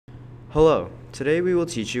Hello, today we will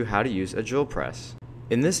teach you how to use a drill press.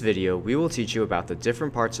 In this video, we will teach you about the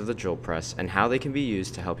different parts of the drill press and how they can be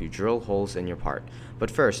used to help you drill holes in your part.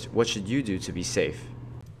 But first, what should you do to be safe?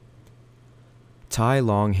 Tie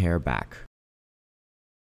long hair back.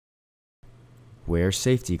 Wear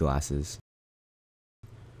safety glasses.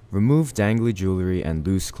 Remove dangly jewelry and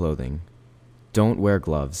loose clothing. Don't wear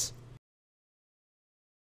gloves.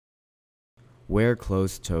 Wear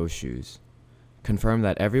closed-toe shoes. Confirm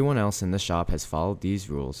that everyone else in the shop has followed these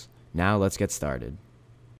rules. Now let's get started.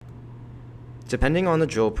 Depending on the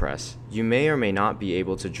drill press, you may or may not be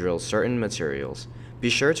able to drill certain materials. Be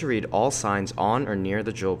sure to read all signs on or near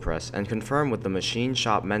the drill press and confirm with the machine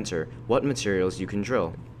shop mentor what materials you can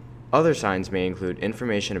drill. Other signs may include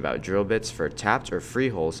information about drill bits for tapped or free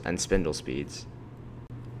holes and spindle speeds.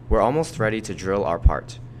 We're almost ready to drill our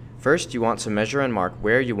part. First, you want to measure and mark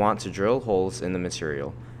where you want to drill holes in the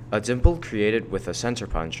material. A dimple created with a center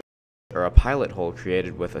punch or a pilot hole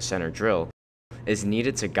created with a center drill is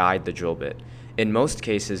needed to guide the drill bit. In most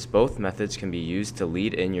cases, both methods can be used to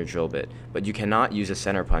lead in your drill bit, but you cannot use a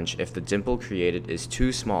center punch if the dimple created is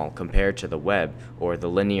too small compared to the web or the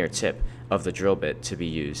linear tip of the drill bit to be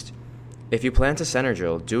used. If you plan to center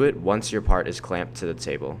drill, do it once your part is clamped to the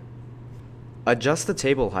table. Adjust the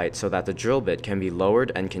table height so that the drill bit can be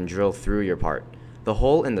lowered and can drill through your part. The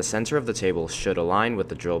hole in the center of the table should align with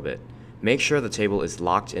the drill bit. Make sure the table is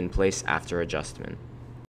locked in place after adjustment.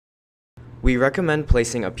 We recommend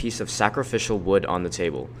placing a piece of sacrificial wood on the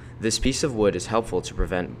table. This piece of wood is helpful to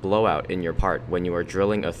prevent blowout in your part when you are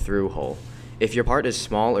drilling a through hole. If your part is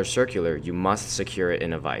small or circular, you must secure it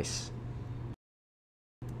in a vise.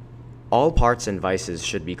 All parts and vices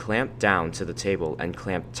should be clamped down to the table and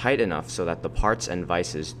clamped tight enough so that the parts and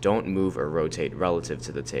vices don't move or rotate relative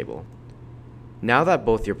to the table. Now that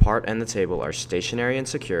both your part and the table are stationary and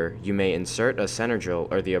secure, you may insert a center drill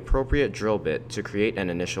or the appropriate drill bit to create an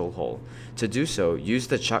initial hole. To do so, use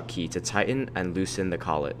the chuck key to tighten and loosen the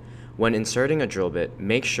collet. When inserting a drill bit,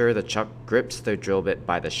 make sure the chuck grips the drill bit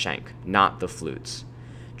by the shank, not the flutes.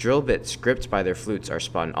 Drill bits gripped by their flutes are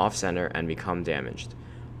spun off-center and become damaged.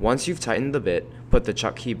 Once you've tightened the bit, put the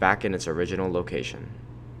chuck key back in its original location.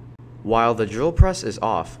 While the drill press is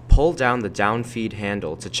off, pull down the downfeed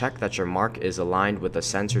handle to check that your mark is aligned with the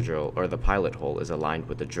center drill or the pilot hole is aligned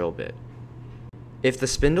with the drill bit. If the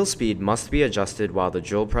spindle speed must be adjusted while the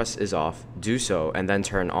drill press is off, do so and then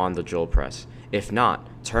turn on the drill press. If not,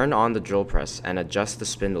 turn on the drill press and adjust the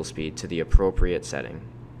spindle speed to the appropriate setting.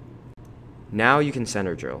 Now you can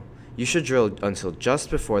center drill. You should drill until just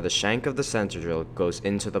before the shank of the center drill goes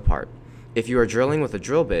into the part. If you are drilling with a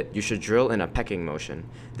drill bit, you should drill in a pecking motion.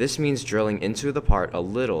 This means drilling into the part a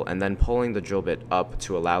little and then pulling the drill bit up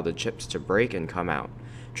to allow the chips to break and come out.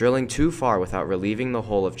 Drilling too far without relieving the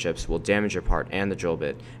hole of chips will damage your part and the drill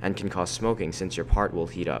bit and can cause smoking since your part will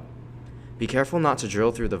heat up. Be careful not to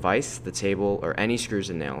drill through the vise, the table, or any screws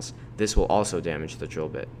and nails. This will also damage the drill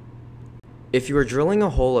bit. If you are drilling a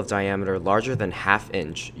hole of diameter larger than ½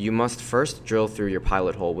 inch, you must first drill through your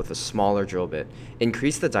pilot hole with a smaller drill bit.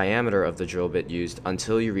 Increase the diameter of the drill bit used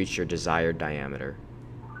until you reach your desired diameter.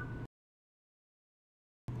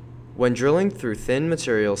 When drilling through thin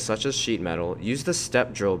materials such as sheet metal, use the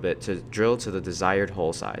step drill bit to drill to the desired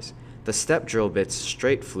hole size. The step drill bit's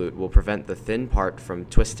straight flute will prevent the thin part from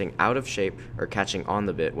twisting out of shape or catching on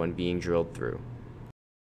the bit when being drilled through.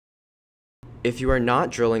 If you are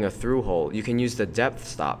not drilling a through hole, you can use the depth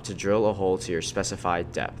stop to drill a hole to your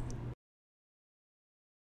specified depth.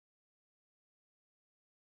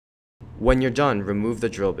 When you're done, remove the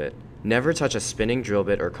drill bit. Never touch a spinning drill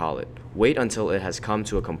bit or collet. Wait until it has come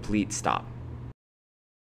to a complete stop.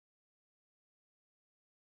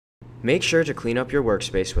 Make sure to clean up your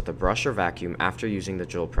workspace with a brush or vacuum after using the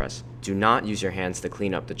drill press. Do not use your hands to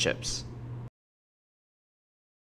clean up the chips.